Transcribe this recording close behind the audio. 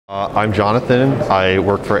I'm Jonathan. I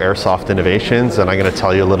work for Airsoft Innovations, and I'm going to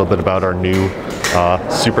tell you a little bit about our new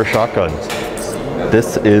super shotguns.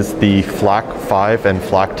 This is the FLAK-5 and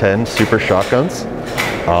FLAK-10 super shotguns.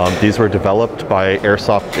 These were developed by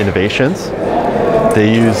Airsoft Innovations.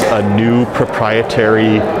 They use a new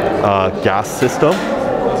proprietary gas system.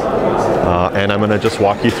 And I'm going to just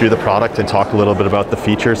walk you through the product and talk a little bit about the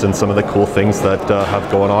features and some of the cool things that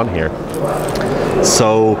have going on here.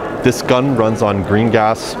 So this gun runs on green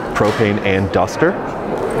gas, propane, and duster.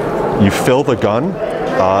 You fill the gun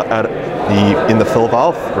in the fill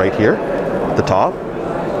valve right here at the top.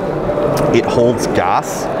 It holds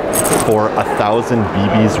gas for 1,000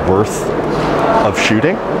 BBs worth of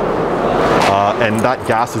shooting. And that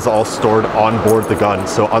gas is all stored on board the gun.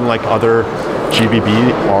 So unlike other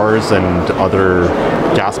GBBRs and other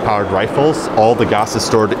gas-powered rifles, all the gas is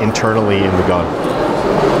stored internally in the gun.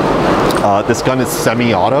 This gun is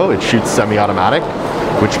semi-auto. It shoots semi-automatic,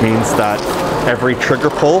 which means that every trigger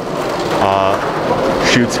pull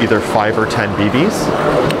shoots either 5 or 10 BBs.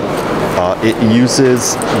 It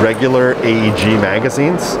uses regular AEG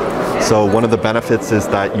magazines. So one of the benefits is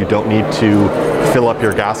that you don't need to fill up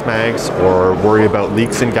your gas mags or worry about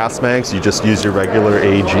leaks in gas mags. You just use your regular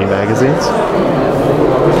AEG magazines.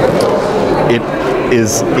 It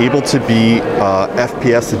is able to be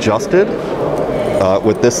FPS adjusted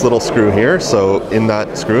with this little screw here. So in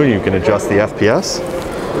that screw you can adjust the FPS.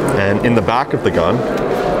 And in the back of the gun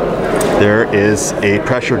there is a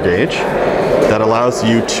pressure gauge that allows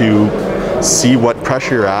you to see what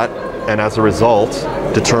pressure you're at, and as a result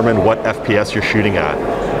determine what FPS you're shooting at.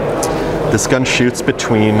 This gun shoots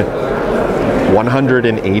between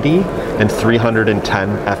 180 and 310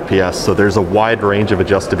 FPS, so there's a wide range of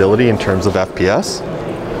adjustability in terms of FPS.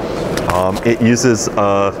 It uses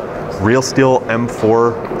a real steel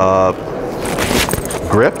M4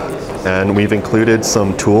 grip, and we've included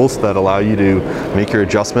some tools that allow you to make your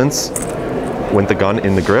adjustments with the gun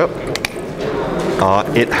in the grip.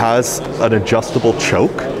 It has an adjustable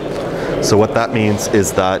choke. So what that means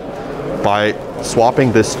is that by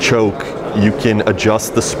swapping this choke, you can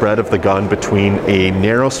adjust the spread of the gun between a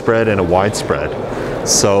narrow spread and a wide spread.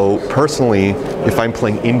 So personally, if I'm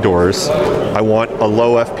playing indoors, I want a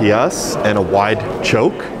low FPS and a wide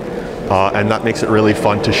choke, and that makes it really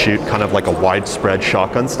fun to shoot kind of like a wide spread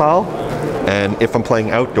shotgun style. And if I'm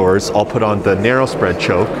playing outdoors, I'll put on the narrow spread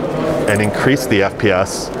choke and increase the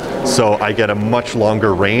FPS, so I get a much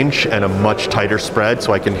longer range and a much tighter spread,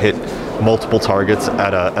 so I can hit multiple targets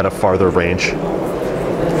at a farther range.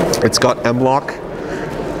 It's got M-LOK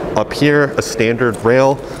up here, a standard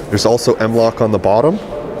rail. There's also M-LOK on the bottom.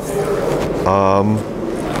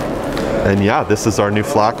 And yeah, this is our new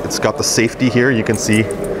FLAK. It's got the safety here. You can see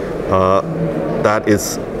that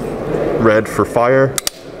is red for fire.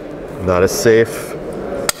 That is safe.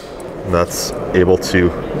 And that's able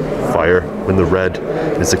to fire when the red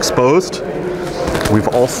is exposed. We've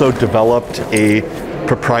also developed a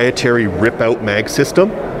proprietary rip-out mag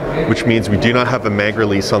system, which means we do not have a mag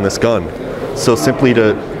release on this gun. So simply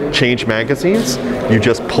to change magazines, you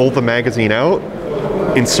just pull the magazine out,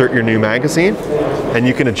 insert your new magazine, and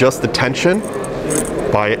you can adjust the tension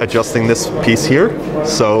by adjusting this piece here.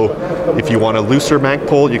 So if you want a looser mag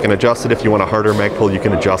pull, you can adjust it. If you want a harder mag pull, you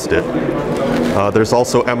can adjust it. There's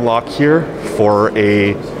also M-LOK here for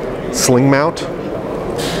a sling mount.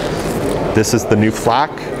 This is the new FLAK.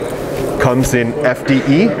 Comes in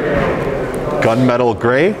FDE, gunmetal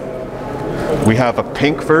gray. We have a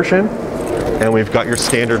pink version, and we've got your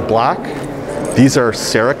standard black. These are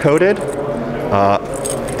Cerakoted.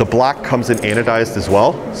 The black comes in anodized as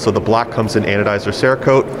well. So the black comes in anodized or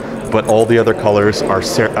Cerakote, but all the other colors are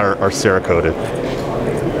Cerakoted.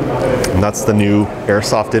 And that's the new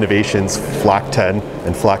Airsoft Innovations FLAK-10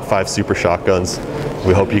 and FLAK-5 super shotguns.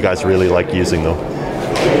 We hope you guys really like using them.